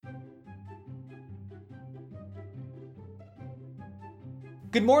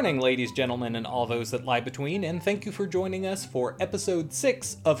Good morning, ladies, gentlemen, and all those that lie between, and thank you for joining us for episode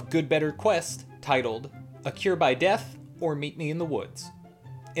 6 of Good Better Quest, titled A Cure by Death or Meet Me in the Woods.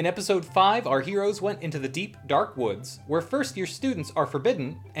 In episode 5, our heroes went into the deep, dark woods, where first-year students are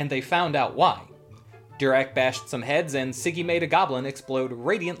forbidden, and they found out why. Durak bashed some heads, and Siggy made a goblin explode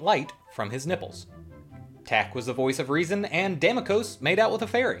radiant light from his nipples. Tak was the voice of reason, and Damokos made out with a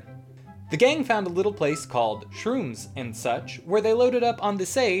fairy. The gang found a little place called Shrooms and Such, where they loaded up on the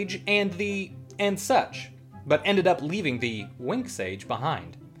sage and the and such, but ended up leaving the wink sage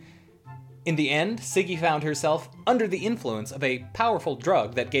behind. In the end, Siggy found herself under the influence of a powerful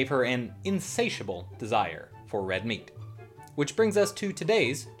drug that gave her an insatiable desire for red meat. Which brings us to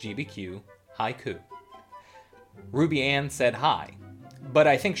today's GBQ haiku. Ruby Ann said hi, but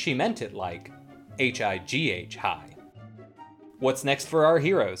I think she meant it like H-I-G-H high. What's next for our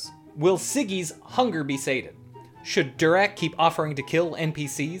heroes? Will Siggy's hunger be sated? Should Durak keep offering to kill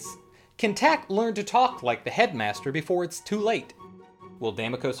NPCs? Can Tak learn to talk like the headmaster before it's too late? Will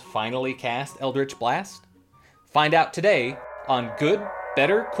Damokos finally cast Eldritch Blast? Find out today on Good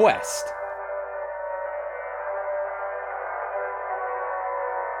Better Quest.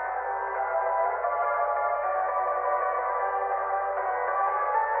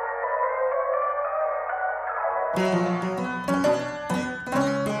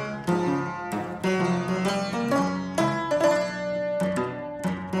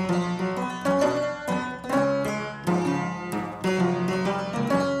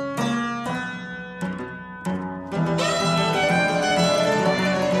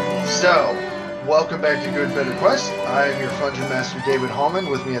 So, welcome back to Good Better Quest. I am your Dungeon Master, David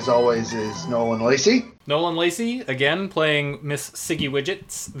Hallman. With me, as always, is Nolan Lacey. Nolan Lacey, again, playing Miss Siggy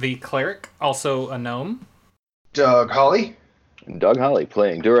Widgets, the cleric, also a gnome. Doug Holly. Doug Holly,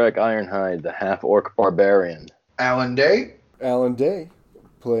 playing Durak Ironhide, the half-orc barbarian. Alan Day. Alan Day,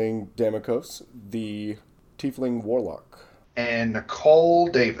 playing Damokos, the tiefling warlock. And Nicole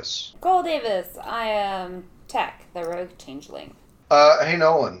Davis. Nicole Davis, I am Tak, the rogue changeling. Hey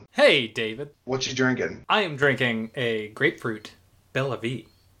Nolan. Hey, David. What you drinking? I am drinking a grapefruit Bella Vie,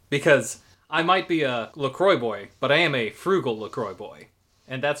 because I might be a LaCroix boy, but I am a frugal LaCroix boy.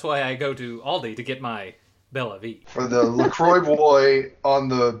 And that's why I go to Aldi to get my Bella Vie. For the LaCroix boy on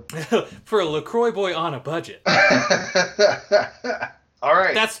the... For a LaCroix boy on a budget. All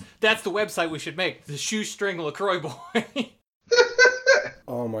right. That's the website we should make. The Shoestring LaCroix boy.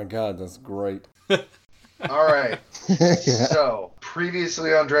 Oh my god, that's great. All right. So,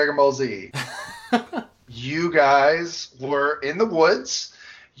 previously on Dragon Ball Z, you guys were in the woods.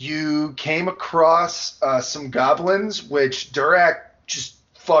 You came across some goblins, which Durak just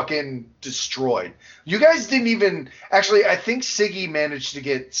fucking destroyed. You guys didn't even... Actually, I think Siggy managed to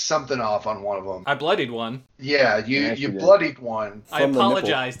get something off on one of them. I bloodied one. Yeah, you bloodied one. I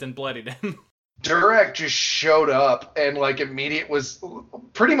apologized and bloodied him. Durak just showed up and was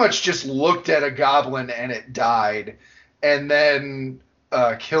pretty much just looked at a goblin and it died, and then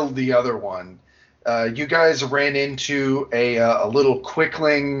killed the other one. You guys ran into a little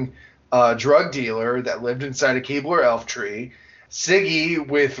quickling drug dealer that lived inside a Keebler elf tree. Siggy,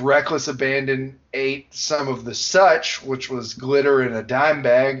 with reckless abandon, ate some of the such, which was glitter in a dime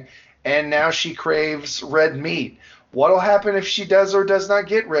bag, and now she craves red meat. What'll happen if she does or does not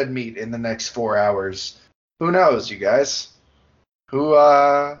get red meat in the next 4 hours? Who knows, you guys? Who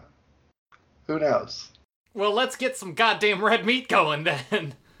knows? Well, let's get some goddamn red meat going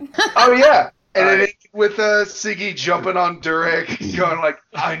then. Oh, yeah. And with Siggy jumping on Durak, going like,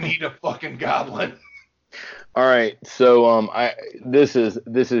 I need a fucking goblin. All right, so this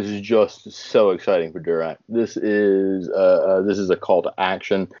is just so exciting for Durak. This is a call to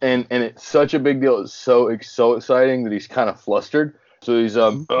action, and it's such a big deal. It's so exciting that he's kind of flustered. So he's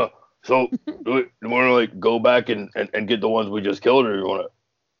so do you want to go back and get the ones we just killed, or you want to?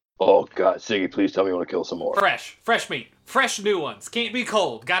 Oh God, Siggy, please tell me you want to kill some more. Fresh meat, fresh new ones. Can't be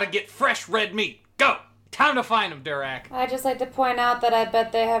cold. Gotta get fresh red meat. Go. Time to find them, Durak. I'd just like to point out that I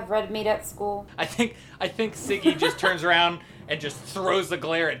bet they have red meat at school. I think Siggy just turns around and just throws the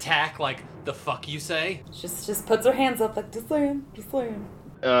glare at Tak like, the fuck you say? Just puts her hands up like, just saying.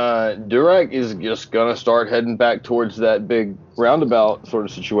 Durak is just gonna start heading back towards that big roundabout sort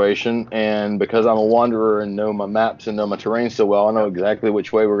of situation, and because I'm a wanderer and know my maps and know my terrain so well, I know exactly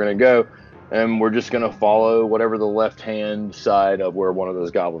which way we're gonna go. And we're just going to follow whatever the left-hand side of where one of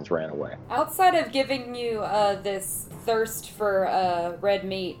those goblins ran away. Outside of giving you this thirst for red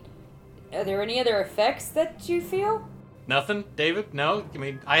meat, are there any other effects that you feel? Nothing, David? No? I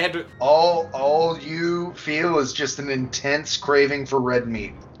mean, I had to... All you feel is just an intense craving for red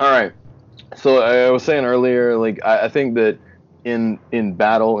meat. All right. So I was saying earlier, I think that in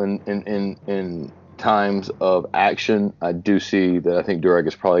battle in times of action, I do see that I think Durek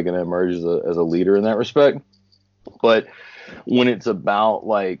is probably going to emerge as a leader in that respect. But when it's about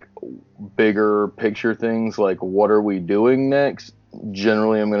like bigger picture things, like what are we doing next,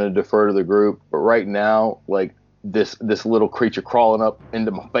 generally I'm going to defer to the group. But right now, like this little creature crawling up into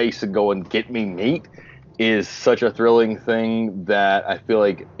my face and going, "Get me meat," is such a thrilling thing that I feel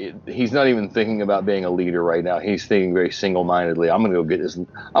like he's not even thinking about being a leader right now. He's thinking very single-mindedly, I'm gonna go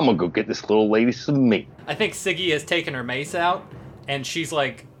get this little lady some meat. I think Siggy has taken her mace out, and she's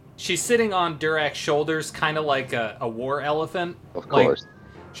sitting on Durak's shoulders, kind of like a war elephant. Of course. Like,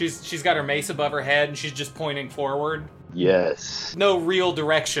 she's got her mace above her head, and she's just pointing forward. Yes. No real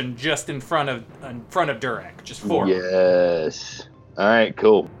direction, just in front of Durak, just forward. Yes. All right,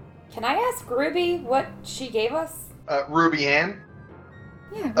 cool. Can I ask Ruby what she gave us? Ruby Ann?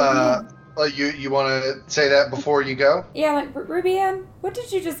 Yeah, Ruby Ann. You want to say that before you go? Yeah, like, Ruby Ann, what did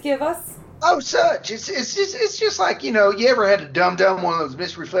you just give us? Oh, such. It's just like, you ever had a dum-dum, one of those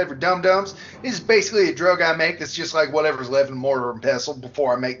mystery flavored dum-dums? It's basically a drug I make that's just like whatever's left in mortar and pestle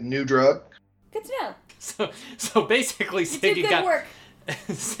before I make a new drug. Good to know. So basically, You did good work.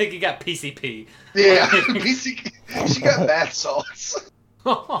 Siggy got PCP. Yeah, she got bath salts.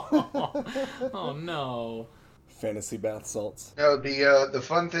 Oh no. Fantasy bath salts. No, the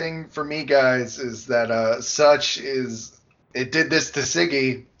fun thing for me, guys, is that such is it did this to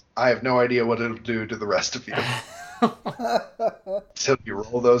Siggy. I have no idea what it'll do to the rest of you. Till you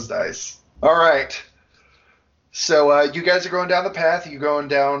roll those dice. All right. So you guys are going down the path. You're going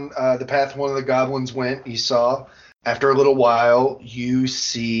down the path one of the goblins went. You saw. After a little while, you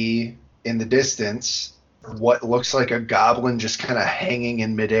see in the distance what looks like a goblin just kind of hanging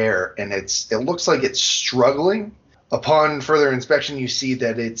in midair, and it looks like it's struggling. Upon further inspection, you see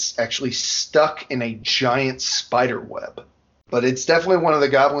that it's actually stuck in a giant spider web. But it's definitely one of the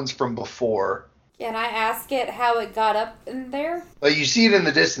goblins from before. Can I ask it how it got up in there? But you see it in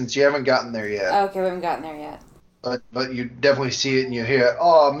the distance. You haven't gotten there yet. Okay, we haven't gotten there yet. But you definitely see it, and you hear,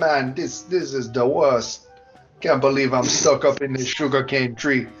 "Oh man, this is the worst. Can't believe I'm stuck up in this sugarcane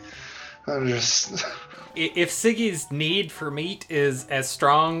tree." I'm just... If Siggy's need for meat is as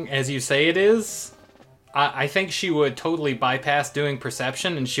strong as you say it is, I think she would totally bypass doing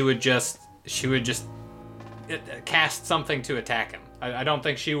perception, and she would just cast something to attack him. I don't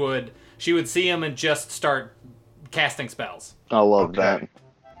think she would see him and just start casting spells. I love that.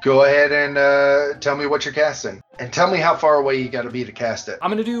 Go ahead and tell me what you're casting. And tell me how far away you got to be to cast it.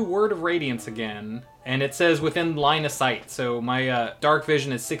 I'm going to do Word of Radiance again, and it says within line of sight, so my dark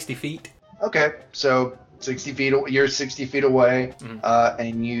vision is 60 feet. Okay, so 60 feet. You're 60 feet away,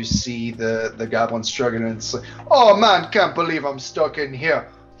 and you see the goblin struggling. And it's like, "Oh man, can't believe I'm stuck in here."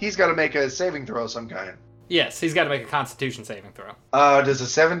 He's got to make a saving throw of some kind. Yes, he's got to make a Constitution saving throw. Does a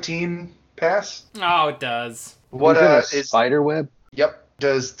 17 pass? Oh, it does. What is spider web? Yep.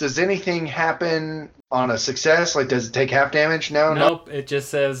 Does anything happen on a success? Like, does it take half damage? No. Nope. It just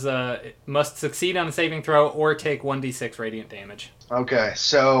says it must succeed on a saving throw or take 1d6 radiant damage. Okay,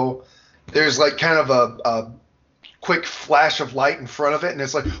 so there's like kind of a quick flash of light in front of it, and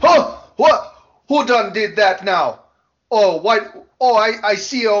it's like, "Oh, what? Who done did that now? Oh, what? Oh, I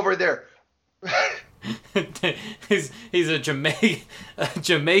see you over there." he's a Jamaican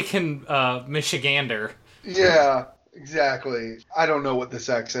Michigander. Yeah, exactly. I don't know what this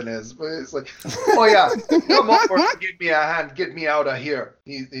accent is, but it's like, "Oh yeah, come over and give me a hand, get me out of here."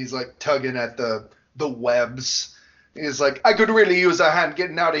 He's like tugging at the webs. He's like, "I could really use a hand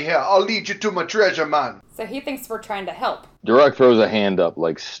getting out of here. I'll lead you to my treasure, man." So he thinks we're trying to help. Durek throws a hand up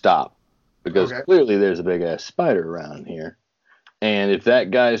like, "Stop," because clearly there's a big ass spider around here. And if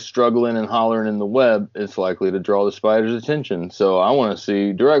that guy's struggling and hollering in the web, it's likely to draw the spider's attention. So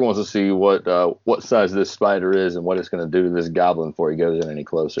Durek wants to see what size this spider is and what it's going to do to this goblin before he goes in any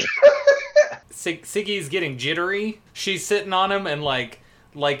closer. Siggy's getting jittery. She's sitting on him and like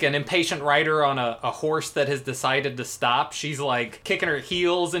an impatient rider on a horse that has decided to stop. She's like kicking her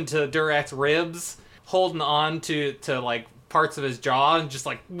heels into Durek's ribs, holding on to like parts of his jaw and just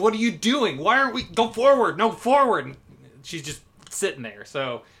like, "What are you doing? Why aren't we... Go forward! No, forward!" And she's just sitting there.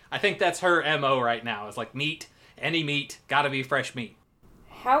 So I think that's her MO right now. It's like meat, any meat, gotta be fresh meat.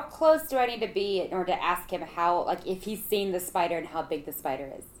 How close do I need to be in order to ask him how, like, if he's seen the spider and how big the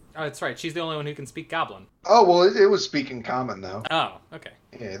spider is? Oh, that's right. She's the only one who can speak Goblin. Oh, well, it was speaking common, though. Oh, okay.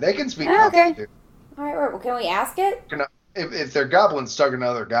 Yeah, they can speak common, common, too. All right, well, can we ask it? If they're goblins talking to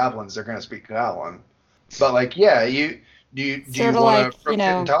other goblins, they're going to speak goblin. But, like, yeah, do you want to approach it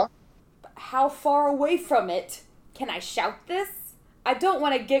and talk? How far away from it can I shout this? I don't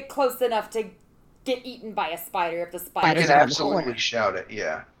want to get close enough to get eaten by a spider if the You spider. can absolutely shout it,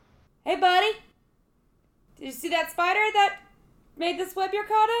 yeah. Hey, buddy. Did you see that spider that made this web you're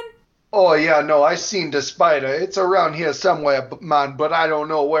caught in? Oh, yeah, no, I seen the spider. It's around here somewhere, man, but I don't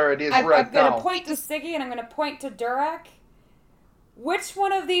know where it is I'm right going now. to point to Siggy and I'm going to point to Durak. Which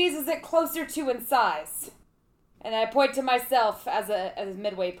one of these is it closer to in size? And I point to myself as a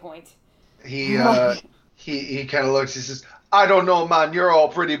midway point. He kind of looks, he says, I don't know, man, you're all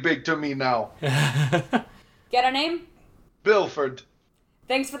pretty big to me now. Get a name? Bilford.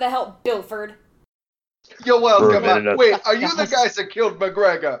 Thanks for the help, Bilford. You're welcome, Minute, man. Wait, are you the guys that killed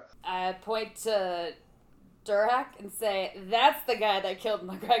McGregor? I point to Durak and say, that's the guy that killed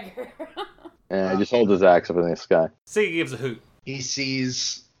McGregor. And he just holds his axe up in the sky. Siggy gives a hoot. He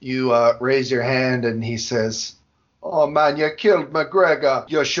sees you raise your hand and he says, oh, man, you killed McGregor.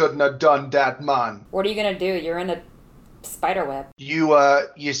 You shouldn't have done that, man. What are you going to do? You're in a spider web.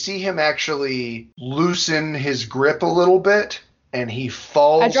 You see him actually loosen his grip a little bit, and he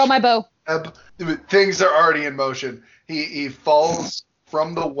falls. I draw my bow. Things are already in motion. He falls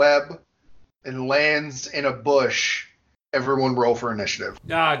from the web and lands in a bush. Everyone roll for initiative.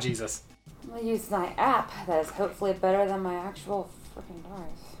 Ah, Jesus. I'll use my app that is hopefully better than my actual freaking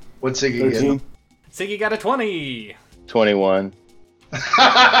dice. What's Siggy getting? 13. Siggy got a 20. 21.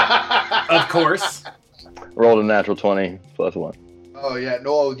 Of course. Rolled a natural 20 plus 1. Oh, yeah.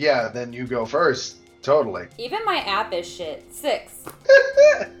 No, yeah, then you go first. Totally. Even my app is shit. 6.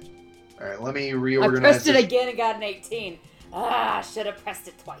 All right, let me I reorganize pressed it this. again and got an 18. I should have pressed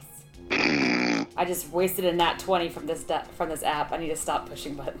it twice. I just wasted a nat 20 from this app. I need to stop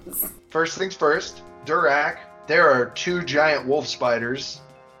pushing buttons. First things first, Durak, there are 2 giant wolf spiders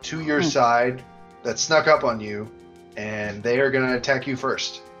to your side that snuck up on you, and they are going to attack you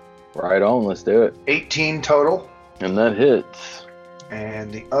first. Right on, let's do it. 18 total, And that hits.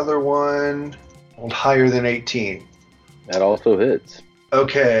 and the other one rolled higher than 18. That also hits.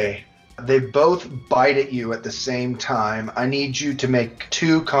 Okay, they both bite at you at the same time. I need you to make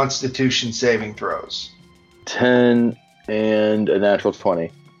 2 Constitution saving throws. 10 and a natural 20.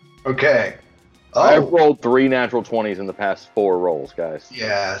 Okay. I've Oh, rolled 3 natural 20s in the past 4 rolls, guys.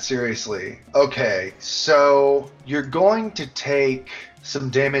 yeah, seriously. Okay, so you're going to take some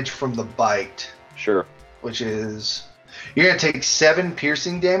damage from the bite, Sure. which is you're going to take 7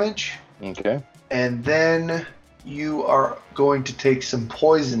 piercing damage, Okay. and then you are going to take some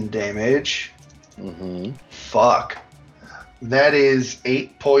poison damage. Mm-hmm. Fuck. That is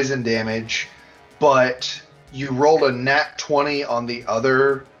 8 poison damage, but you rolled a nat 20 on the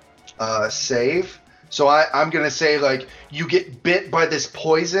other save. So I'm going to say, like, you get bit by this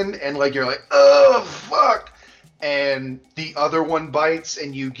poison, and, like, you're like, oh, fuck. And the other one bites,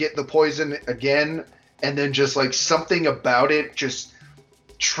 and you get the poison again, and then just, like, something about it just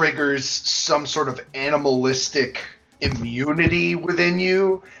triggers some sort of animalistic immunity within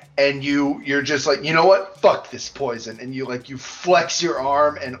you, and you're just like, you know what, fuck this poison, and you flex your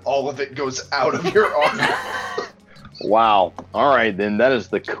arm and all of it goes out of your arm. Wow. All right, then. That is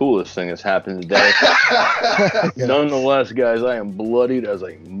the coolest thing that's happened today. Nonetheless, guys, I am bloodied as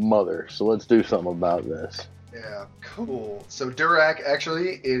a mother, so let's do something about this. Yeah, cool. So Durak,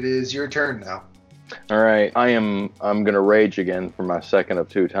 actually, it is your turn now. All right, I'm gonna rage again for my second of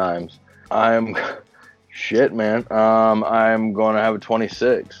 2 times. Shit, man. I'm gonna have a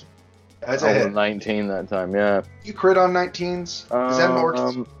 26. That's I a rolled hit. 19 that time. Yeah. You crit on 19s? Is that an orc?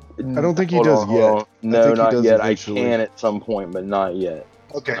 I don't think he hold does on, yet. hold on. I No, think he not does yet. eventually. I can at some point, but not yet.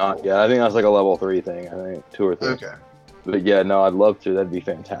 Okay, Not cool. yet. I think that's like a level 3 thing. I think 2 or 3. Okay. But yeah, no, I'd love to. That'd be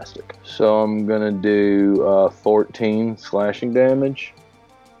fantastic. So I'm gonna do 14 slashing damage.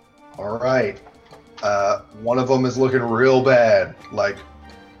 All right. One of them is looking real bad. Like,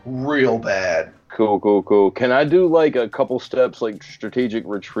 real bad. Cool. Can I do like a couple steps, like strategic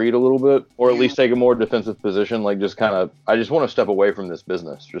retreat a little bit, or at least take a more defensive position? Like just kind of, I just want to step away from this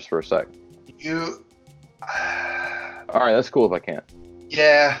business just for a sec. You... All right, that's cool if I can.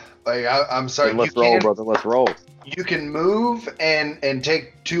 Yeah, like, I'm sorry. Then let's you roll, can, brother. Let's roll. You can move and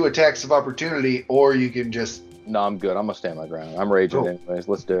take 2 attacks of opportunity, or you can just... No, I'm good. I'm gonna stand my ground. I'm raging Cool. anyways.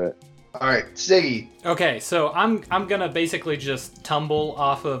 Let's do it. All right, Siggy. Okay, so I'm gonna basically just tumble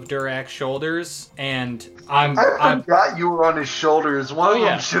off of Durak's shoulders, and I'm forgot you were on his shoulders. One Oh, of them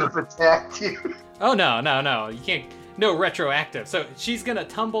yeah. should have attacked you. oh no, you can't, no retroactive. So she's gonna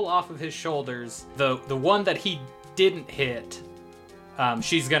tumble off of his shoulders. The one that he didn't hit,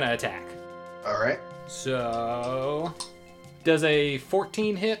 she's gonna attack. All right. So does a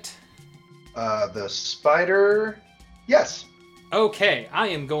 14 hit? The spider... Yes. Okay, I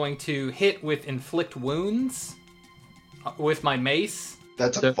am going to hit with inflict wounds with my mace.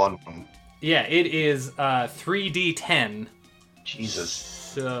 That's a fun one. Yeah, it is 3d10. Jesus.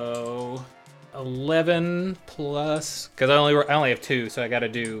 So 11 plus, because I only have 2, so I got to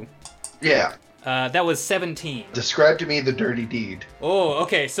do. Yeah. That was 17. Describe to me the dirty deed. Oh,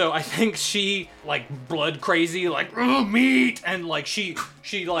 okay. So I think she like blood crazy, like meat, and like she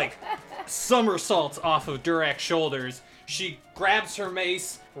like somersaults off of Durak's shoulders. She grabs her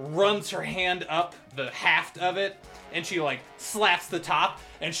mace, runs her hand up the haft of it, and she like slaps the top,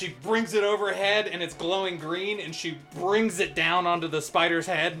 and she brings it overhead, and it's glowing green, and she brings it down onto the spider's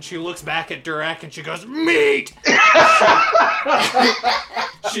head, and she looks back at Durak, and she goes, meat!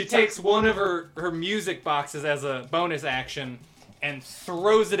 She takes one of her music boxes as a bonus action and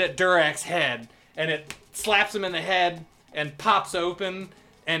throws it at Durak's head, and it slaps him in the head and pops open,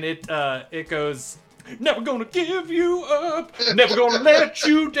 and it goes, never gonna give you up, never gonna let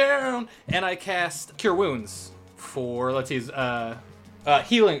you down. And I cast Cure Wounds for, let's use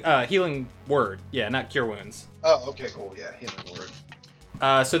healing word. Yeah, not Cure Wounds. Oh, okay, cool. Yeah, healing word.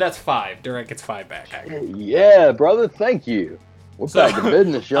 So that's 5. Durak gets 5 back. Actually. Yeah, brother, thank you. We're back to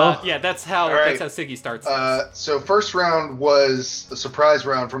business, y'all. Yeah, that's how Siggy starts. So first round was a surprise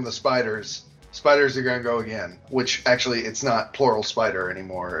round from the spiders. Spiders are gonna go again, which actually it's not plural spider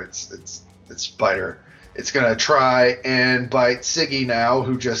anymore. It's spider. It's gonna try and bite Siggy now,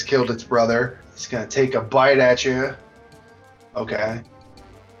 who just killed its brother. It's gonna take a bite at you. Okay.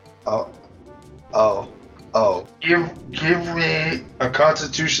 Oh. Give me a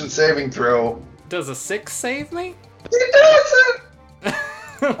Constitution saving throw. Does a 6 save me? It doesn't.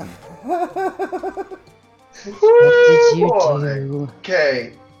 What did you do?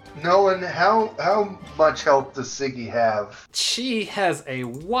 Okay, Nolan, how much health does Siggy have? She has a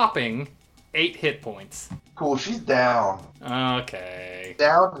whopping 8 hit points. Cool, she's down. Okay.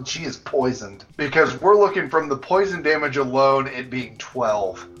 Down, and she is poisoned. Because we're looking from the poison damage alone, it being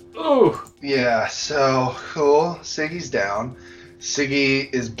 12. Ooh. Yeah, so, cool. Siggy's down.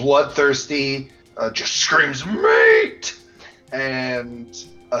 Siggy is bloodthirsty, just screams, meat! And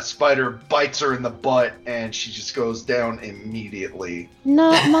a spider bites her in the butt, and she just goes down immediately.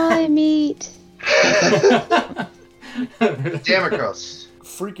 Not my meat. Damokos.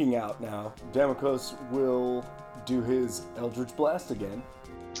 Freaking out now, Damokos will do his Eldritch Blast again.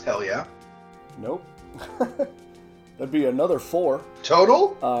 Hell yeah. Nope. That'd be another 4.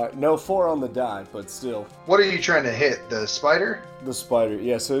 Total? No, 4 on the die, but still. What are you trying to hit? The spider? The spider,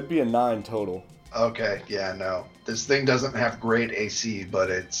 yeah, so it'd be a 9 total. Okay, yeah, no. This thing doesn't have great AC, but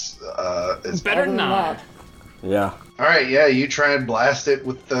it's Better than not. Yeah. All right, yeah, you try and blast it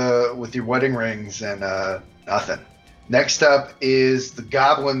with your wedding rings, and nothing. Next up is the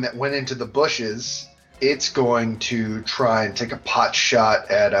goblin that went into the bushes. It's going to try and take a pot shot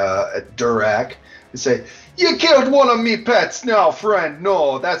at Durak and say, "You killed one of me pets, no, friend.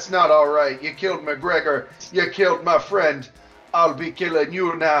 No, that's not all right. You killed McGregor. You killed my friend. I'll be killing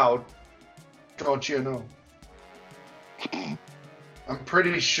you now. Don't you know?" I'm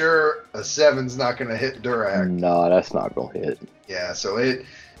pretty sure a 7's not going to hit Durak. No, that's not gonna hit. Yeah, so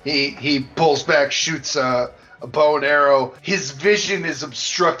he pulls back, shoots a bow and arrow. His vision is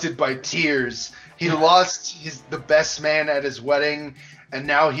obstructed by tears. He lost the best man at his wedding, and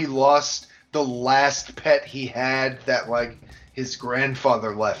now he lost the last pet he had that like his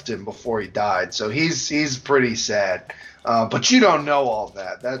grandfather left him before he died. So he's pretty sad. But you don't know all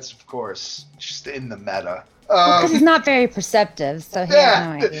that. That's of course just in the meta. Because he's not very perceptive, so he has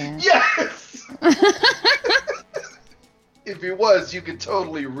no idea. Yes. If he was, you could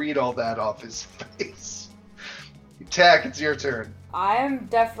totally read all that off his face. Tack, it's your turn. I'm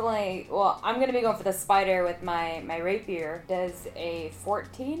definitely, I'm going to be going for the spider with my rapier. Does a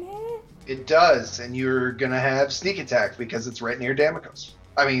 14 hit? It does, and you're going to have sneak attack because it's right near Damokos.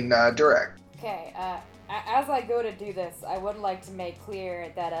 Durak. Okay, as I go to do this, I would like to make clear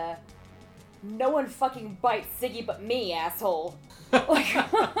that, no one fucking bites Siggy but me, asshole. So,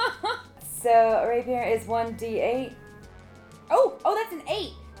 rapier is 1d8. Oh, that's an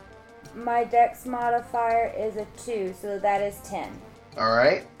 8! My dex modifier is a 2, so that is 10. All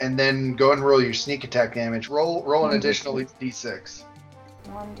right, and then go and roll your sneak attack damage. Roll an additional d6.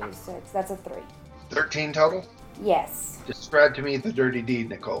 1d6, that's a 3. 13 total? Yes. Describe to me the dirty deed,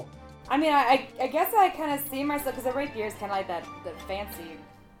 Nicole. I mean, I guess I kind of see myself, because a rapier is kind of like that fancy,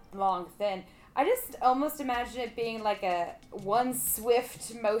 long, thin. I just almost imagine it being like a one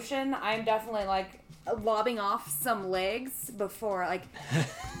swift motion. I'm definitely like lobbing off some legs before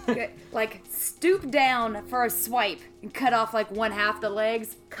like stoop down for a swipe and cut off like one half the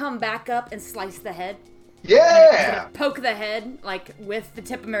legs, come back up and slice the head. Yeah! Poke the head like with the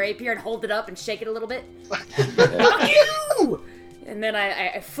tip of my rapier and hold it up and shake it a little bit. Fuck you! And then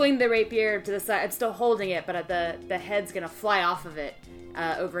I fling the rapier to the side. I'm still holding it, but the head's gonna fly off of it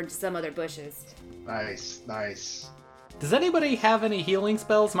over into some other bushes. Nice, nice. Does anybody have any healing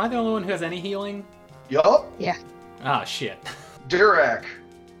spells? Am I the only one who has any healing? Yup. Yeah. Ah, shit. Dirac.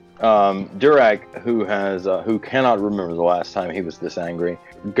 Dirac, who cannot remember the last time he was this angry,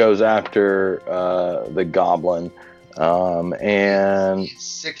 goes after the goblin, and He's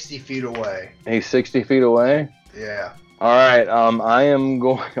 60 feet away. he's 60 feet away. Yeah. All right, I am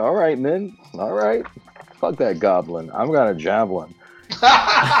going. All right, man. All right, fuck that goblin. I've got a javelin.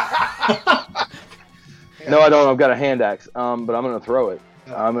 No, I don't. I've got a hand axe. But I'm gonna throw it.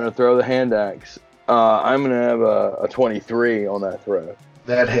 I'm gonna throw the hand axe. I'm gonna have a 23 on that throw.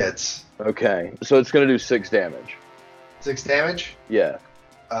 That hits. Okay, so it's gonna do 6 damage. 6 damage? Yeah.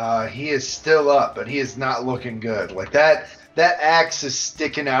 He is still up, but he is not looking good. Like that axe is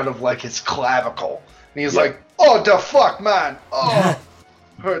sticking out of like his clavicle. And he's like, oh, the fuck, man. Oh,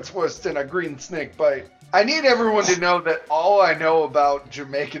 hurts worse than a green snake bite. I need everyone to know that all I know about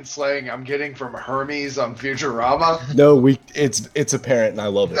Jamaican slang I'm getting from Hermes on Futurama. No, it's apparent, and I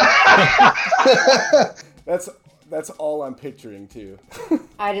love it. That's all I'm picturing too.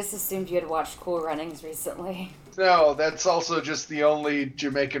 I just assumed you had watched Cool Runnings recently. No, that's also just the only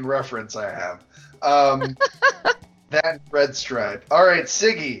Jamaican reference I have. That Red Stripe. All right,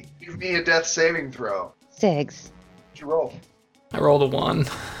 Siggy, give me a death saving throw. 6. What'd you roll? I rolled a 1.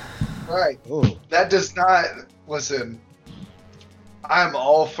 All right. Oh, That does not... Listen, I'm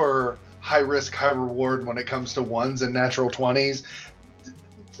all for high risk, high reward when it comes to 1s and natural 20s.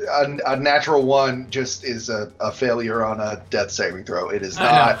 A natural 1 just is a failure on a death saving throw. It is I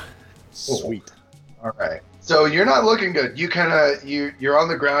not... sweet. All right. So you're not looking good. You kind of... You're on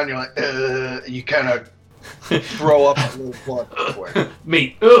the ground. You're like... you kind of throw up a little blood everywhere.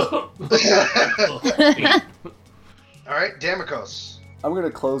 Meat. All right, Damikos. I'm gonna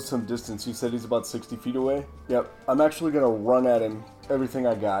close some distance. You said he's about 60 feet away? Yep. I'm actually gonna run at him everything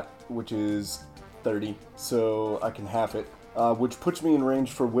I got, which is 30, so I can half it, which puts me in range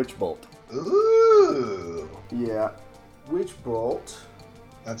for Witch Bolt. Ooh. Yeah. Witch Bolt.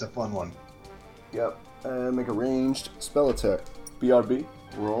 That's a fun one. Yep. Make a ranged spell attack. BRB.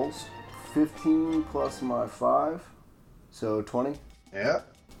 Rolls. 15 plus my 5, so 20. Yeah.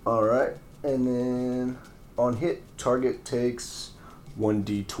 Alright. And then on hit, target takes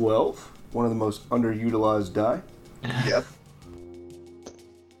 1d12, one of the most underutilized die. Yep.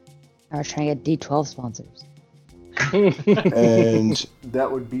 I was trying to get D12 sponsors. And that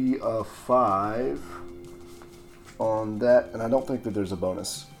would be a 5 on that, and I don't think that there's a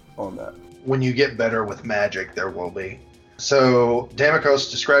bonus on that. When you get better with magic, there will be. So, Damikos,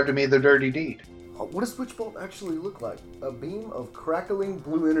 describe to me the dirty deed. What does Witch Bolt actually look like? A beam of crackling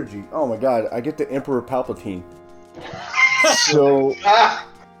blue energy. Oh my god, I get the Emperor Palpatine. So, Ah!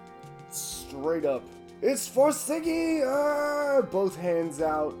 straight up, it's for Siggy! Both hands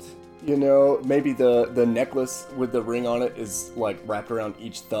out. You know, maybe the necklace with the ring on it is like wrapped around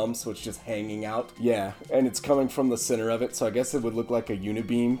each thumb, so it's just hanging out. Yeah, and it's coming from the center of it, so I guess it would look like a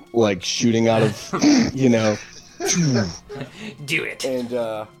unibeam, like shooting out of, you know, Do it.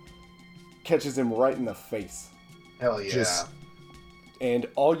 and catches him right in the face. Hell yeah. And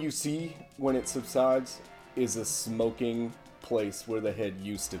all you see when it subsides is a smoking place where the head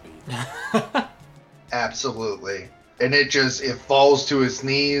used to be. Absolutely. And it falls to his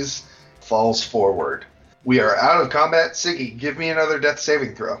knees, falls forward. We are out of combat. Siggy, give me another death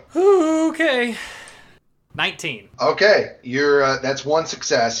saving throw. Okay. 19. Okay, that's 1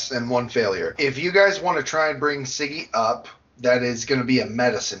 success and 1 failure. If you guys want to try and bring Siggy up, that is going to be a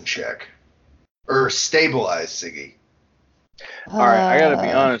medicine check. Or stabilize Siggy. All right, I gotta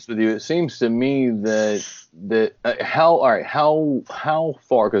be honest with you. It seems to me that how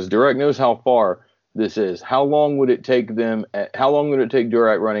far? Because Dirac knows how far this is. How long would it take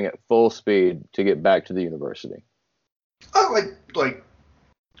Dirac running at full speed to get back to the university? Oh, like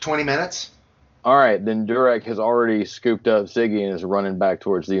 20 minutes. All right, then Dirac has already scooped up Siggy and is running back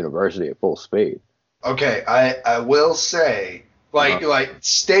towards the university at full speed. Okay, I will say, like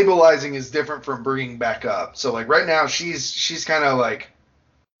stabilizing is different from bringing back up. So like right now she's kind of like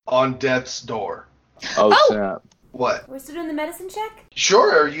on death's door. Oh snap! What? We're still doing the medicine check?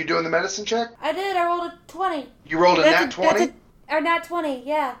 Sure. Are you doing the medicine check? I did. I rolled a 20. You rolled a nat 20. Or nat 20,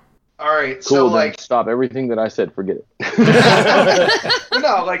 yeah. All right. Cool. So then like, stop everything that I said. Forget it.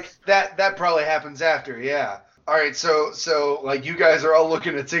 no, like that probably happens after. Yeah. All right. So like you guys are all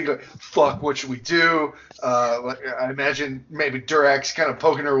looking at things like, fuck, what should we do? Like, I imagine maybe Durac's kind of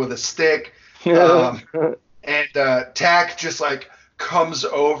poking her with a stick. And Tack just like comes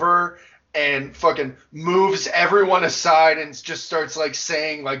over and fucking moves everyone aside and just starts like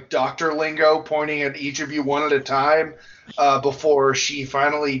saying like doctor lingo, pointing at each of you one at a time, before she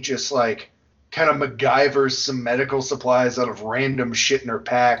finally just like kind of MacGyvers some medical supplies out of random shit in her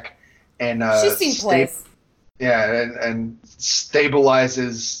pack, and She's seen place. Yeah, and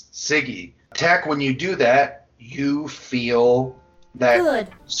stabilizes Siggy. Tack, when you do that, you feel that Good.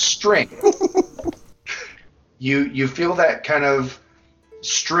 string. You feel that kind of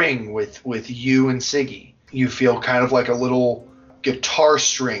string with you and Siggy. You feel kind of like a little guitar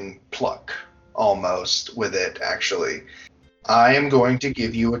string pluck almost with it, actually. I am going to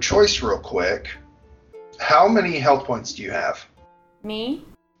give you a choice real quick. How many health points do you have? Me?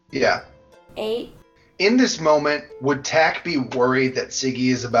 Yeah. 8. In this moment, would Tack be worried that Siggy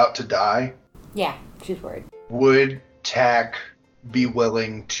is about to die? Yeah, she's worried. Would Tack be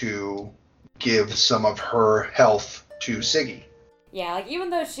willing to give some of her health to Siggy? Yeah, like, even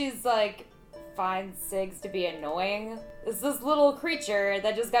though she's, like, finds Sigs to be annoying, it's this little creature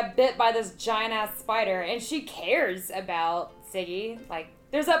that just got bit by this giant-ass spider, and she cares about Siggy. Like,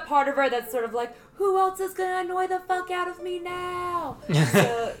 there's that part of her that's sort of like, who else is gonna annoy the fuck out of me now?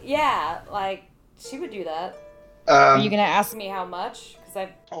 So, yeah, like, she would do that. Are you gonna ask Ask me how much? Because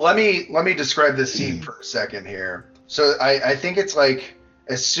Let me describe this scene for a second here. So I think it's like,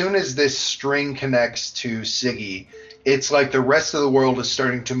 as soon as this string connects to Siggy, it's like the rest of the world is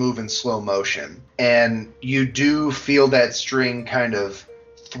starting to move in slow motion. And you do feel that string kind of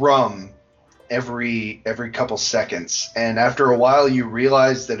thrum every couple seconds. And after a while, you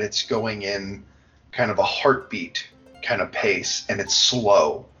realize that it's going in kind of a heartbeat kind of pace, and it's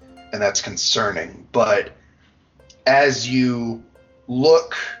slow. And that's concerning. But as you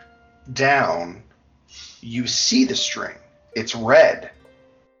look down, you see the string. It's red.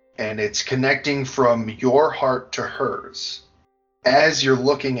 And it's connecting from your heart to hers. As you're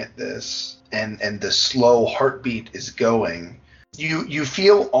looking at this, and the slow heartbeat is going, you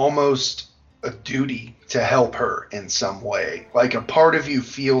feel almost a duty to help her in some way. Like a part of you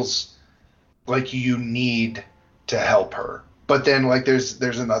feels like you need to help her. But then like there's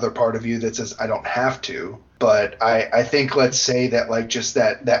another part of you that says, I don't have to. But I think, let's say that like just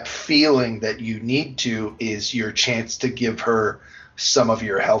that feeling that you need to is your chance to give her some of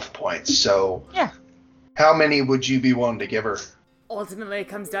your health points. So Yeah. how many would you be willing to give her? ultimately it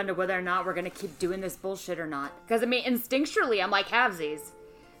comes down to whether or not we're gonna keep doing this bullshit or not. Because, I mean, instinctually, I'm like halvesies.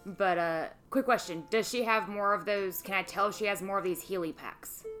 But, quick question. Does she have more of those? Can I tell if she has more of these Healy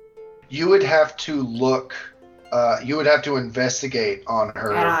packs? You would have to look, you would have to investigate on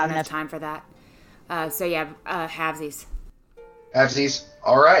her. I don't have enough time for that. So yeah, halvesies. Halvesies?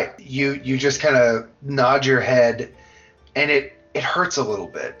 All right. You just kind of nod your head, and it hurts a little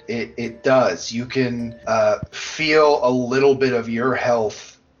bit. It does. You can feel a little bit of your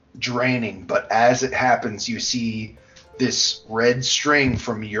health draining, but as it happens, you see this red string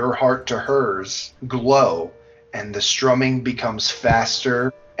from your heart to hers glow, and the strumming becomes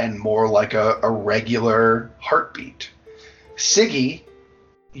faster and more like a regular heartbeat. Siggy,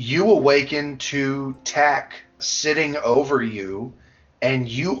 you awaken to Tack sitting over you, and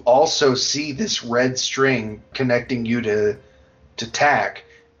you also see this red string connecting you to Tack,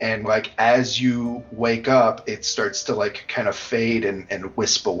 and like as you wake up, it starts to like kind of fade and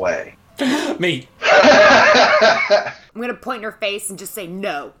wisp away. Me. I'm gonna point in her face and just say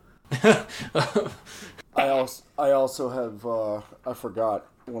no. I also have I forgot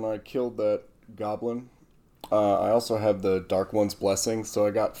when I killed that goblin. I also have the Dark One's blessing, so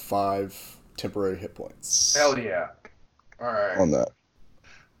I got 5 temporary hit points. Hell yeah! All right. On that.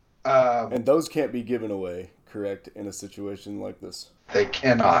 And those can't be given away, correct, in a situation like this? They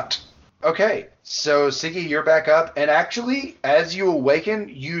cannot. Okay, so Siggy, you're back up, and actually, as you awaken,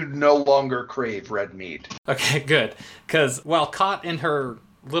 you no longer crave red meat. Okay, good. Because while caught in her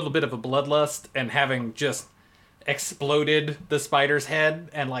little bit of a bloodlust and having just exploded the spider's head,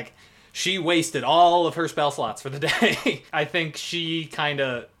 and like she wasted all of her spell slots for the day, I think she kind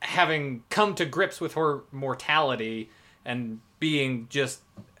of, having come to grips with her mortality and being just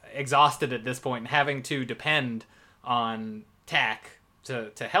exhausted at this point and having to depend on Tack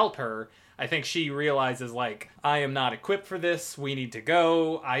to help her, I think she realizes, like, I am not equipped for this. We need to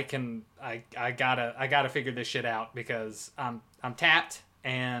go. I gotta figure this shit out because I'm tapped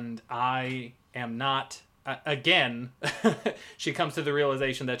and I am not. Again, she comes to the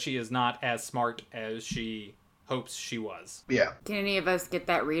realization that she is not as smart as she hopes she was. Yeah. Can any of us get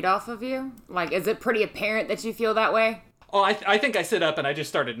that read off of you? Like, is it pretty apparent that you feel that way? Oh, I think I sit up and I just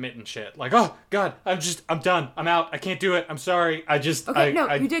start admitting shit. Like, oh, God, I'm done. I'm out. I can't do it. I'm sorry.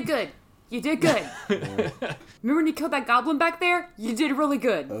 Okay, you did good. You did good. Remember when you killed that goblin back there? You did really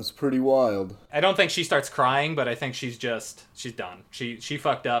good. That was pretty wild. I don't think she starts crying, but I think she's done. She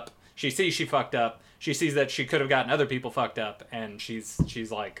fucked up. She sees she fucked up. She sees that she could have gotten other people fucked up, and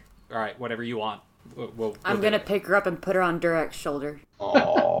she's like, all right, whatever you want. I'm gonna pick her up and put her on Durak's shoulder.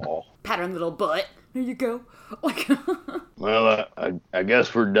 Oh. Pat her little butt. There you go. Well, I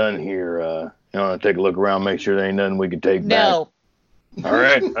guess we're done here. You want to take a look around, make sure there ain't nothing we can take No. back? All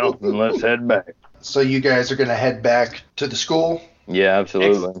right, well, then let's head back. So you guys are going to head back to the school. Yeah,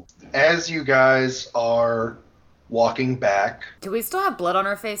 absolutely. As you guys are walking back, Do we still have blood on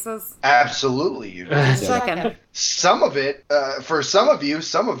our faces? absolutely you do. Just checking. Some of it, for some of you,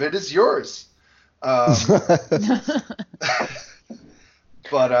 some of it is yours.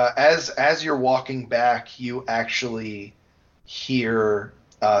 But as you're walking back, you actually hear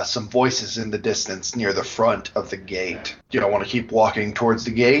some voices in the distance near the front of the gate. You don't want to keep walking towards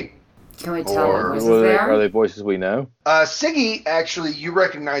the gate? Can we tell Or- what voices Are they are are? they voices we know? Siggy, actually, you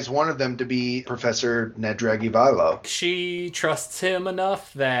recognize one of them to be Professor Nedragivalo. She trusts him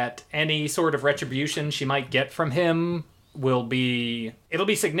enough that any sort of retribution she might get from him it'll be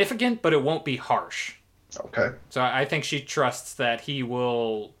significant, but it won't be harsh. Okay. So I think she trusts that he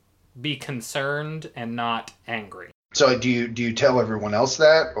will be concerned and not angry. So do you tell everyone else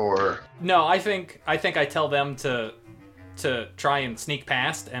that, or? No, I think I tell them to try and sneak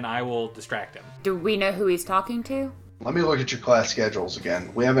past, and I will distract him. Do we know who he's talking to? Let me look at your class schedules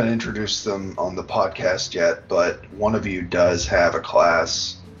again. We haven't introduced them on the podcast yet, but one of you does have a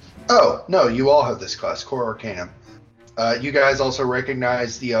class. Oh, no, you all have this class, Core Arcanum. You guys also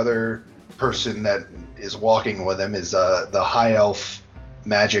recognize the other person that is walking with him is the High Elf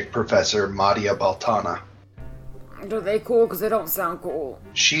Magic Professor, Madia Baltana. Are they cool? Because they don't sound cool.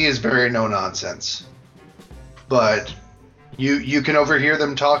 She is very no-nonsense. But you can overhear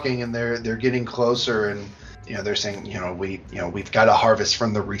them talking, and they're getting closer, and they're saying, we've got to harvest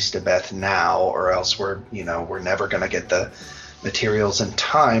from the Ristabeth now, or else we're never going to get the materials in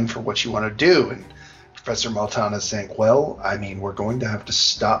time for what you want to do. And Professor Maltana is saying, well, I mean, we're going to have to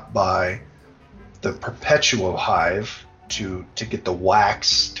stop by the Perpetual Hive to get the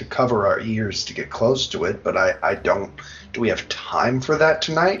wax to cover our ears to get close to it, but I don't. Do we have time for that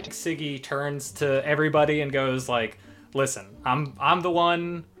tonight? Siggy turns to everybody and goes like, listen, I'm the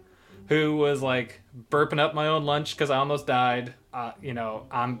one who was like burping up my own lunch because I almost died.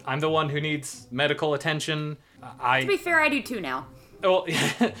 I'm the one who needs medical attention. To be fair, I do too now. Well,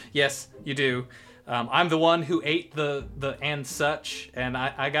 yes, you do. I'm the one who ate the and such, and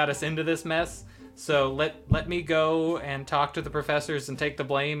I got us into this mess. So let me go and talk to the professors and take the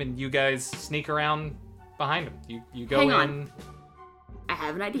blame, and you guys sneak around behind them. You go Hang in. on. I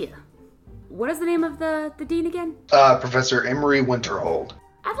have an idea. What is the name of the dean again? Professor Emery Winterhold.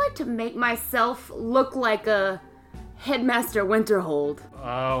 I'd like to make myself look like a Headmaster Winterhold.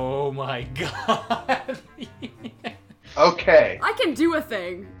 Oh my god. Okay. I can do a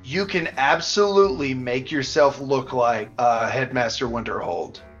thing. You can absolutely make yourself look like Headmaster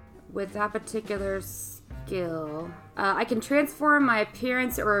Winterhold. With that particular skill, I can transform my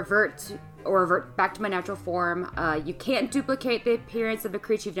appearance or revert back to my natural form. You can't duplicate the appearance of a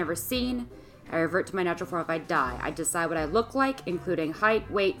creature you've never seen. I revert to my natural form if I die. I decide what I look like, including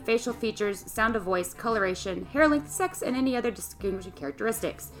height, weight, facial features, sound of voice, coloration, hair length, sex, and any other distinguishing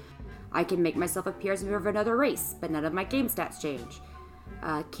characteristics. I can make myself appear as a member of another race, but none of my game stats change.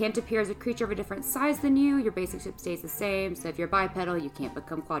 Can't appear as a creature of a different size than you. Your basic shape stays the same, so if you're bipedal, you can't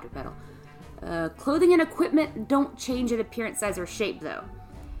become quadrupedal. Clothing and equipment don't change in appearance, size, or shape, though.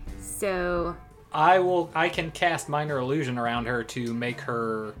 So... I can cast Minor Illusion around her to make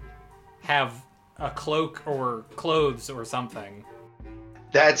her have a cloak or clothes or something.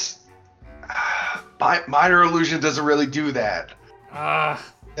 That's... Minor Illusion doesn't really do that.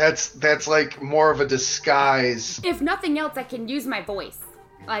 That's like more of a disguise. If nothing else, I can use my voice.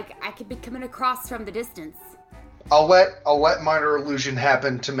 Like, I could be coming across from the distance. I'll let Minor Illusion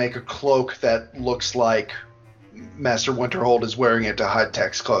happen to make a cloak that looks like Master Winterhold is wearing it to hide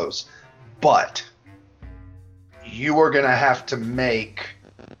Tech's clothes. But you are going to have to make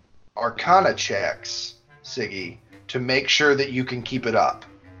Arcana checks, Siggy, to make sure that you can keep it up.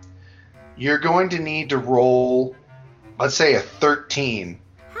 You're going to need to roll, let's say, a 13.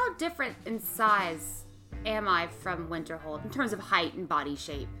 How different in size am I from Winterhold in terms of height and body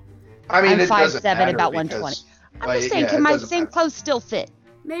shape? I mean, I'm it doesn't 5'7", matter about because, 120. I'm like, just saying, yeah, can it my doesn't same matter. clothes still fit?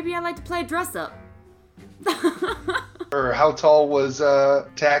 Maybe I like to play dress up. Or how tall was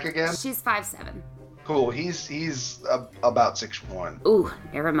Tack again? She's 5'7". Cool. He's about 6'1". Ooh,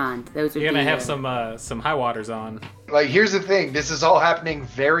 never mind. Those would You're gonna be, have some high waters on. Like, here's the thing. This is all happening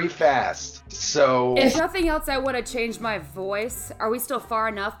very fast. So If nothing else, I want to change my voice. Are we still far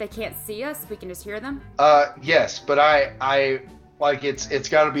enough they can't see us? We can just hear them? yes, but I like it's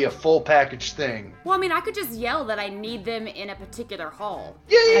got to be a full package thing. Well, I mean, I could just yell that I need them in a particular hall.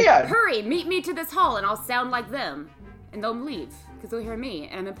 Yeah. Hurry, meet me to this hall and I'll sound like them. And they'll leave, because they'll hear me,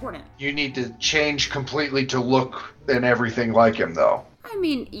 and I'm important. You need to change completely to look and everything like him, though. I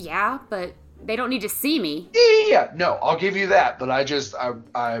mean, yeah, but they don't need to see me. Yeah. No, I'll give you that. But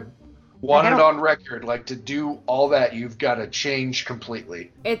I want it on record. Like, to do all that, you've got to change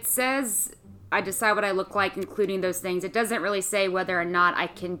completely. It says I decide what I look like, including those things. It doesn't really say whether or not I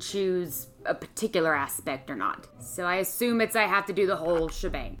can choose a particular aspect or not. So I assume I have to do the whole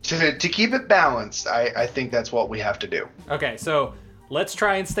shebang. To keep it balanced, I think that's what we have to do. Okay, so let's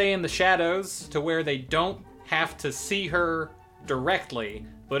try and stay in the shadows to where they don't have to see her directly.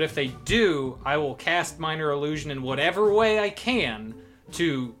 But if they do, I will cast Minor Illusion in whatever way I can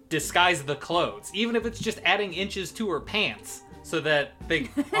to disguise the clothes, even if it's just adding inches to her pants so that they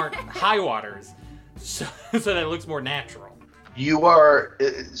aren't high waters, so that it looks more natural. You are,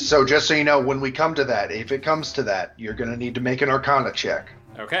 so just so you know, when we come to that, if it comes to that, you're going to need to make an Arcana check.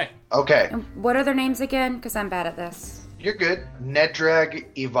 Okay. Okay. And what are their names again? Because I'm bad at this. You're good. Nedrag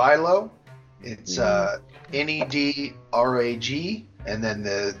Evilo. It's Nedrag, and then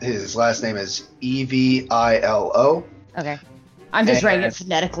his last name is Evilo. Okay. I'm just writing it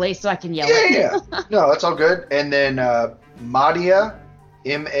phonetically so I can yell it. Yeah. No, that's all good. And then Madia,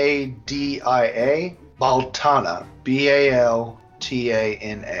 Madia, Baltana, Baltana.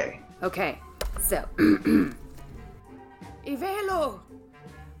 Okay, so. Ivelo!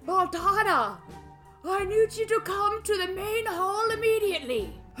 Baltana! I need you to come to the main hall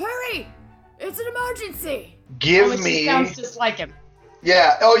immediately! Hurry! It's an emergency! Give It me. sounds just like him.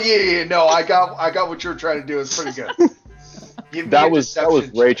 Yeah. Oh yeah. No, I got what you were trying to do. It's pretty good. Give me That a was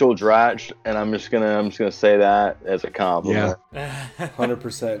deception Rachel Dratch, and I'm just gonna say that as a compliment.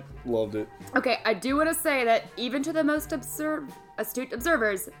 100% loved it. Okay, I do want to say that even to the most astute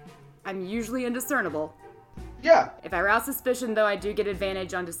observers, I'm usually indiscernible. Yeah. If I rouse suspicion, though, I do get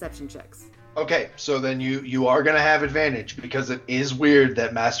advantage on deception checks. Okay, so then you are going to have advantage because it is weird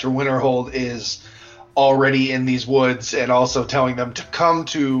that Master Winterhold is already in these woods and also telling them to come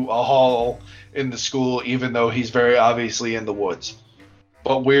to a hall in the school even though he's very obviously in the woods.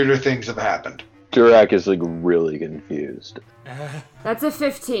 But weirder things have happened. Durak is like really confused. That's a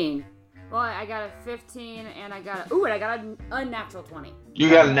 15. Well, I got a 15 and I got an unnatural 20. You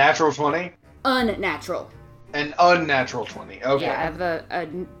got a natural 20? Unnatural. An unnatural 20. Okay. Yeah, I have a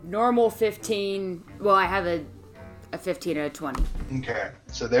normal 15. Well, I have a 15 and a 20. Okay.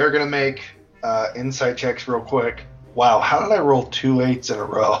 So they're going to make insight checks real quick. Wow, how did I roll 2 8s in a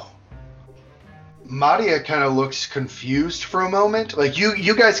row? Madia kind of looks confused for a moment. Like,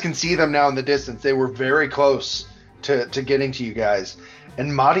 you guys can see them now in the distance. They were very close to getting to you guys.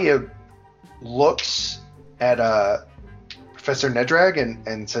 And Madia looks at Professor Nedrag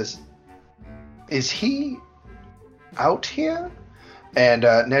and says, "Is he out here?" And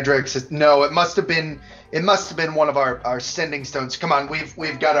Nedrag says, "No, it must have been one of our sending stones. Come on,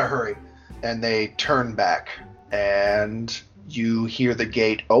 we've got to hurry." And they turn back, and you hear the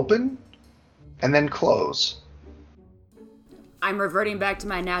gate open and then close. I'm reverting back to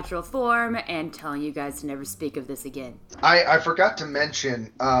my natural form and telling you guys to never speak of this again. I forgot to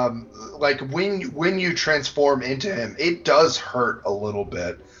mention, like when you transform into him, it does hurt a little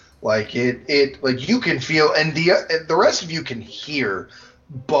bit. Like it like you can feel, and the rest of you can hear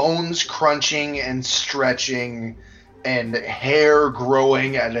bones crunching and stretching, and hair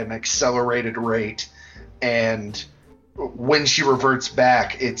growing at an accelerated rate. And when she reverts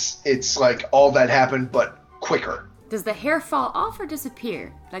back, it's like all that happened, but quicker. Does the hair fall off or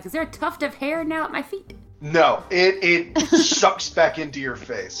disappear? Like, is there a tuft of hair now at my feet? No, it sucks back into your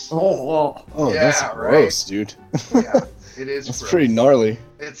face. Oh, Yeah, that's right. gross, dude. Yeah, it is. That's gross. pretty gnarly.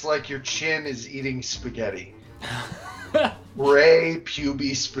 It's like your chin is eating spaghetti. Ray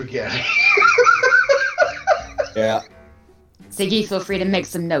Puby spaghetti. Yeah. Ziggy, feel free to make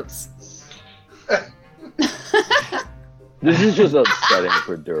some notes. This is just upsetting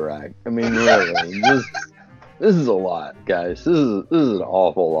for Durak. I mean, really, this is a lot, guys. This is an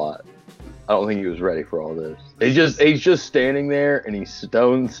awful lot. I don't think he was ready for all this. He's just standing there, and he's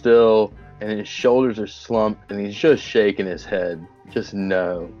stone still, and his shoulders are slumped, and he's just shaking his head. Just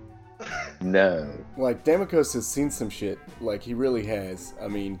no. Like, Damokos has seen some shit. Like, he really has. I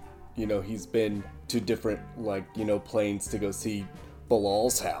mean, you know, he's been to different, like, you know, planes to go see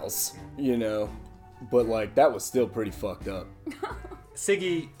Bilal's house, you know. but like that was still pretty fucked up.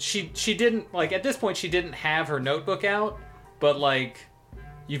 Siggy, she didn't, like, at this point she didn't have her notebook out, but like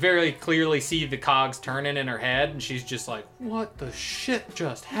you very clearly see the cogs turning in her head, and she's just like, what the shit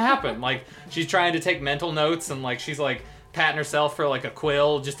just happened? Like, she's trying to take mental notes, and like she's like patting herself for like a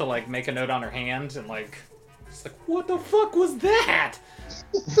quill just to like make a note on her hand, and like, it's like, what the fuck was that?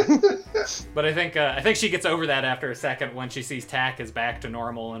 But I think she gets over that after a second when she sees Tack is back to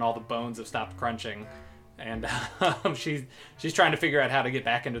normal and all the bones have stopped crunching, and she's trying to figure out how to get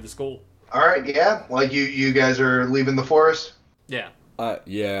back into the school. All right, yeah. Like you guys are leaving the forest? Yeah.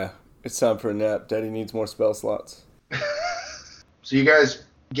 Yeah. It's time for a nap. Daddy needs more spell slots. So you guys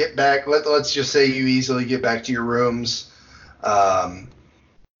get back. Let's just say you easily get back to your rooms.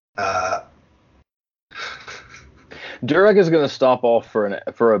 Durek is gonna stop off for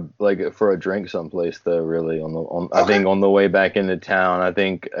a drink someplace though. Really, I think on the way back into town. I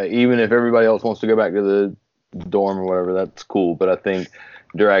think even if everybody else wants to go back to the dorm or whatever, that's cool. But I think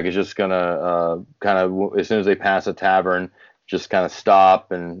Durek is just gonna kind of, as soon as they pass a tavern, just kind of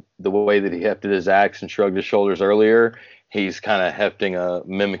stop, and the way that he hefted his axe and shrugged his shoulders earlier, he's kind of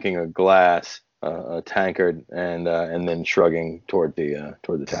mimicking a glass, a tankard, and then shrugging toward the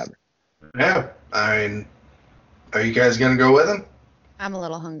tavern. Yeah, I mean, are you guys gonna go with him? I'm a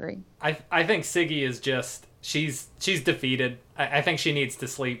little hungry. I think Siggy is just, she's defeated. I think she needs to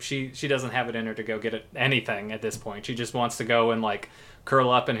sleep. She doesn't have it in her to go get anything at this point. She just wants to go and like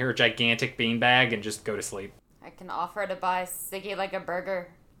curl up in her gigantic beanbag and just go to sleep. I can offer to buy Siggy like a burger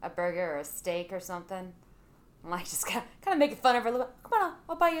or a steak or something. I'm like just kind of making fun of her a little bit. Come on,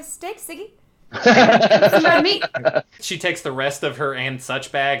 I'll buy you a steak, Siggy. Some red meat. She takes the rest of her and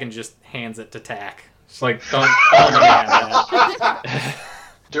such bag and just hands it to Tack. She's like, don't let me have that.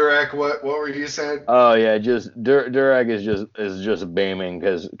 Durek, what were you saying? Oh yeah, just Durek is just beaming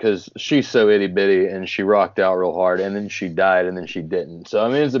because she's so itty bitty and she rocked out real hard and then she died and then she didn't. So I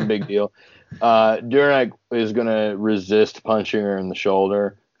mean it's a big deal. Durek is gonna resist punching her in the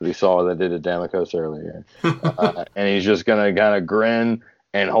shoulder because he saw what they did to Damokos earlier, and he's just gonna kind of grin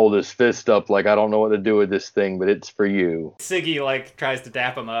and hold his fist up like, I don't know what to do with this thing, but it's for you. Siggy like tries to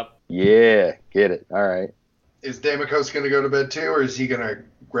dap him up. Yeah, get it. All right. Is Damokos gonna go to bed too, or is he gonna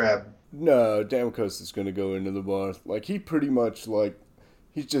grab? No, Damokos is gonna go into the bar. Like he pretty much like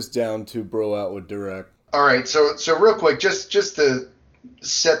he's just down to bro out with Durek. All right, so real quick, just to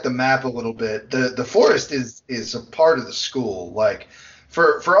set the map a little bit, the forest is a part of the school. Like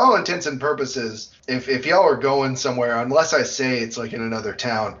for all intents and purposes, if y'all are going somewhere, unless I say it's like in another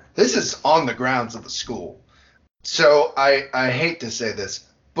town, this is on the grounds of the school. So I hate to say this,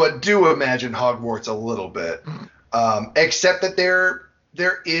 but do imagine Hogwarts a little bit, except that there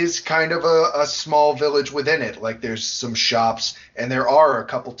is kind of a small village within it. Like there's some shops and there are a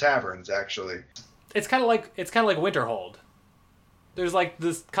couple taverns actually. It's kind of like Winterhold. There's like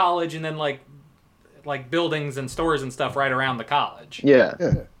this college and then like buildings and stores and stuff right around the college. Yeah.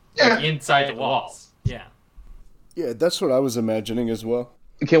 Like inside the walls. Yeah. Yeah, that's what I was imagining as well.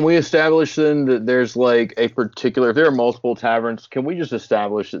 Can we establish then that there's like a particular, if there are multiple taverns, can we just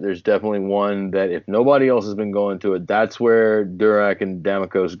establish that there's definitely one that if nobody else has been going to it, that's where Durek and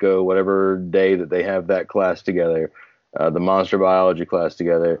Damokos go whatever day that they have that class together, the monster biology class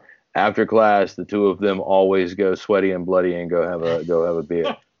together. After class, the two of them always go sweaty and bloody and go have a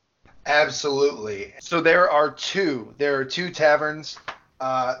beer. Absolutely. So there are two taverns,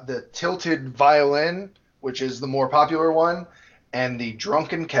 the Tilted Violin, which is the more popular one, and the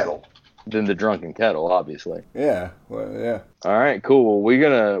Drunken Kettle. Then the Drunken Kettle, obviously. Yeah. Well, yeah. All right, cool. Well, we're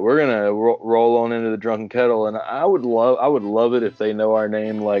gonna roll on into the Drunken Kettle, and I would love it if they know our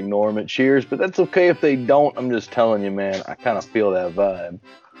name like Norm at Cheers, but that's okay if they don't. I'm just telling you, man. I kind of feel that vibe.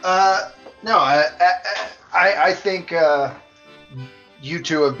 No, I think you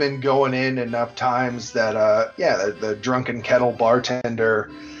two have been going in enough times that the Drunken Kettle bartender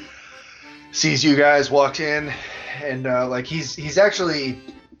sees you guys walk in, and like he was actually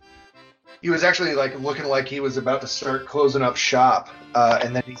like looking like he was about to start closing up shop,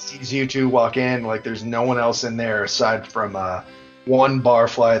 and then he sees you two walk in, like there's no one else in there aside from one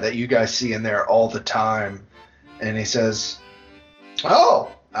barfly that you guys see in there all the time, and he says,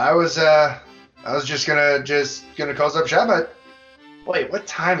 "Oh, I was just gonna close up shop. But wait, what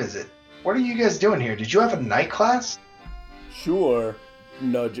time is it? What are you guys doing here? Did you have a night class?" Sure.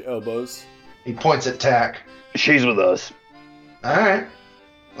 Nudge elbows. He points at Tack. She's with us. All right.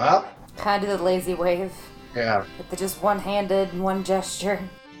 Well. Kind of the lazy wave. Yeah. With the just one-handed, one gesture.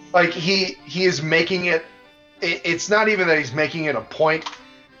 Like he is making it. It's not even that he's making it a point,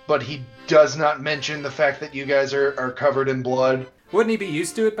 but he does not mention the fact that you guys are covered in blood. Wouldn't he be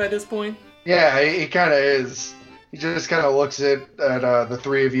used to it by this point? Yeah, he kind of is. He just kind of looks at the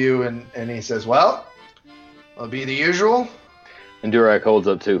three of you and he says, well, it'll be the usual. And Durak holds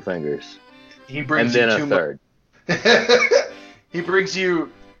up 2 fingers. He brings And then you a 2 third. He brings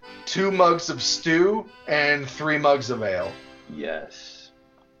you 2 mugs of stew and 3 mugs of ale. Yes.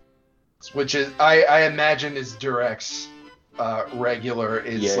 Which is, I imagine, is Durek's regular.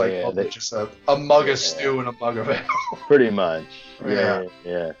 Is just a mug of stew and a mug of ale. Pretty much. Yeah.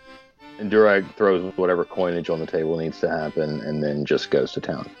 Yeah. And Durak throws whatever coinage on the table needs to happen and then just goes to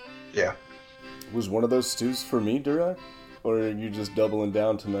town. Yeah. Was one of those stews for me, Durak? Or are you just doubling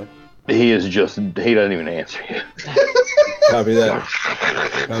down tonight? He doesn't even answer you. Copy that.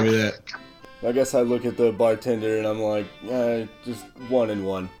 Copy that. I guess I look at the bartender and I'm like, yeah, just 1 and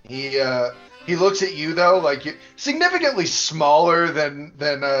 1. He looks at you though, like you significantly smaller than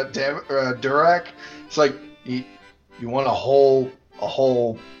Durak. It's like you want a whole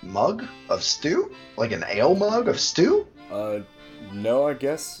mug of stew, like an ale mug of stew. No, I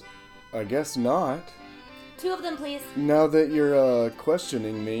guess not. 2 of them, please. Now that you're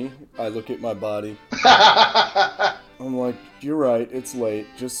questioning me, I look at my body. I'm like, you're right, it's late.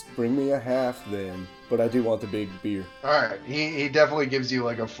 Just bring me a half then. But I do want the big beer. All right, he definitely gives you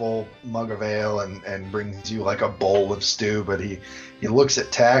like a full mug of ale and brings you like a bowl of stew. But he looks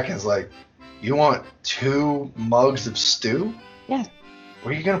at Tack and is like, you want 2 mugs of stew? Yeah.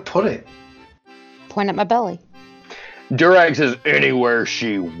 Where are you gonna put it? Point at my belly. Durak says anywhere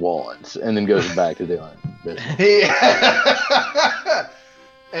she wants, and then goes back to doing business.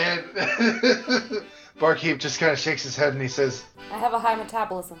 And Barkeep just kind of shakes his head and he says, I have a high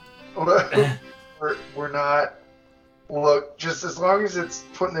metabolism. we're not. Look, just as long as it's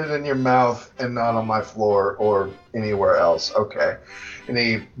putting it in your mouth and not on my floor or anywhere else, okay. And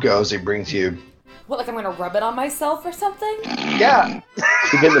he brings you. What, like I'm gonna rub it on myself or something? Yeah.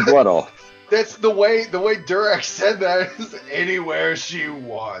 To get the blood off. That's the way Durak said that is anywhere she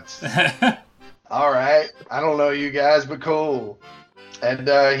wants. All right. I don't know you guys, but cool. And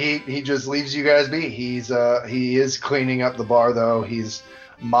he just leaves you guys be. He is cleaning up the bar though. He's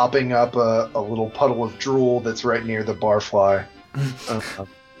mopping up a little puddle of drool that's right near the barfly.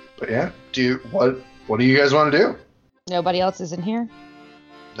 But yeah, what do you guys want to do? Nobody else is in here?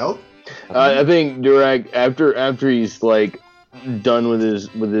 Nope. I think Durak after he's like done with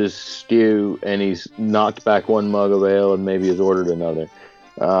his stew and he's knocked back 1 mug of ale and maybe has ordered another.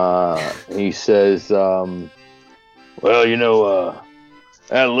 He says, "Well,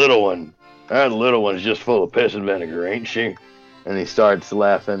 that little one's just full of piss and vinegar, ain't she?" And he starts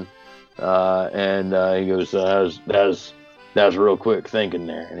laughing, and he goes, "That's real quick thinking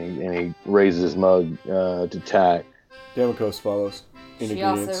there." And he raises his mug to Tack. Damocos follows. She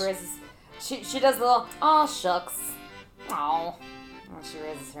also raises. She does the little. Oh shucks. Oh. She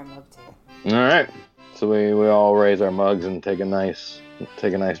raises her mug too. All right, so we all raise our mugs and take a nice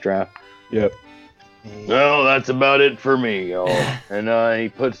draft. Yep. Well, that's about it for me, y'all. And he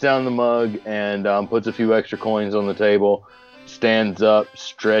puts down the mug and puts a few extra coins on the table, stands up,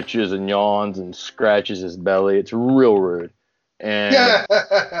 stretches and yawns and scratches his belly. It's real rude. And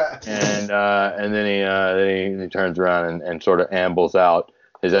and then he turns around and sort of ambles out,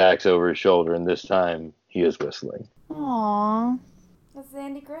 his axe over his shoulder, and this time he is whistling. Aww. That's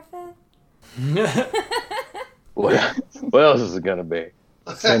Andy Griffith. What else is it gonna be?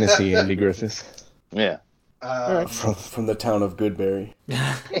 Fantasy Andy Griffith. Yeah. From the town of Goodberry.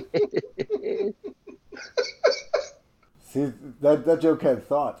 See, that joke had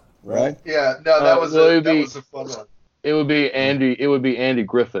thought, right? Yeah, no, that was a fun one. It would be Andy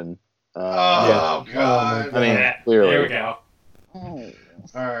Griffin. God. I mean, clearly. There we go. All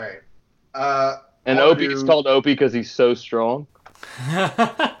right. And Opie's called Opie because he's so strong.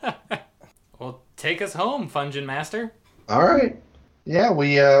 Well, take us home, Fungin Master. All right. Yeah,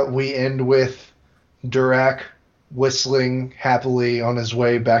 we end with Durak whistling happily on his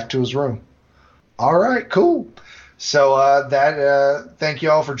way back to his room. All right, cool. So thank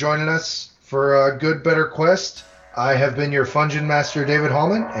you all for joining us for Good Better Quest. I have been your Fungin Master, David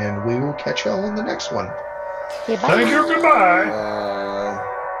Hallman, and we will catch y'all in the next one. Okay, bye. Thank you. Goodbye.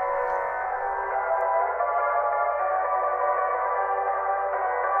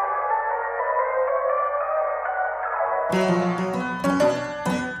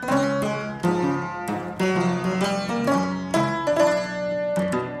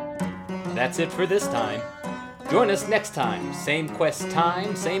 That's it for this time. Join us next time, same quest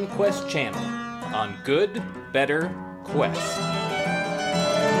time, same quest channel, on Good Better Quest.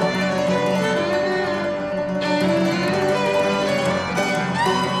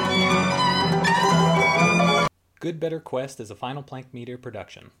 Good Better Quest is a Final Plank Media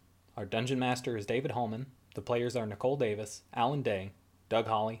production. Our Dungeon Master is David Holman. The players are Nicole Davis, Alan Day, Doug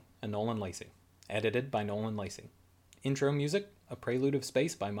Hawley, and Nolan Lacey. Edited by Nolan Lacey. Intro music, A Prelude of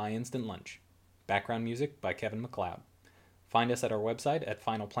Space by My Instant Lunch. Background music by Kevin MacLeod. Find us at our website at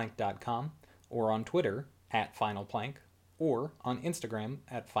finalplank.com or on Twitter at finalplank or on Instagram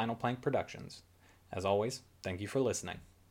at finalplankproductions. As always, thank you for listening.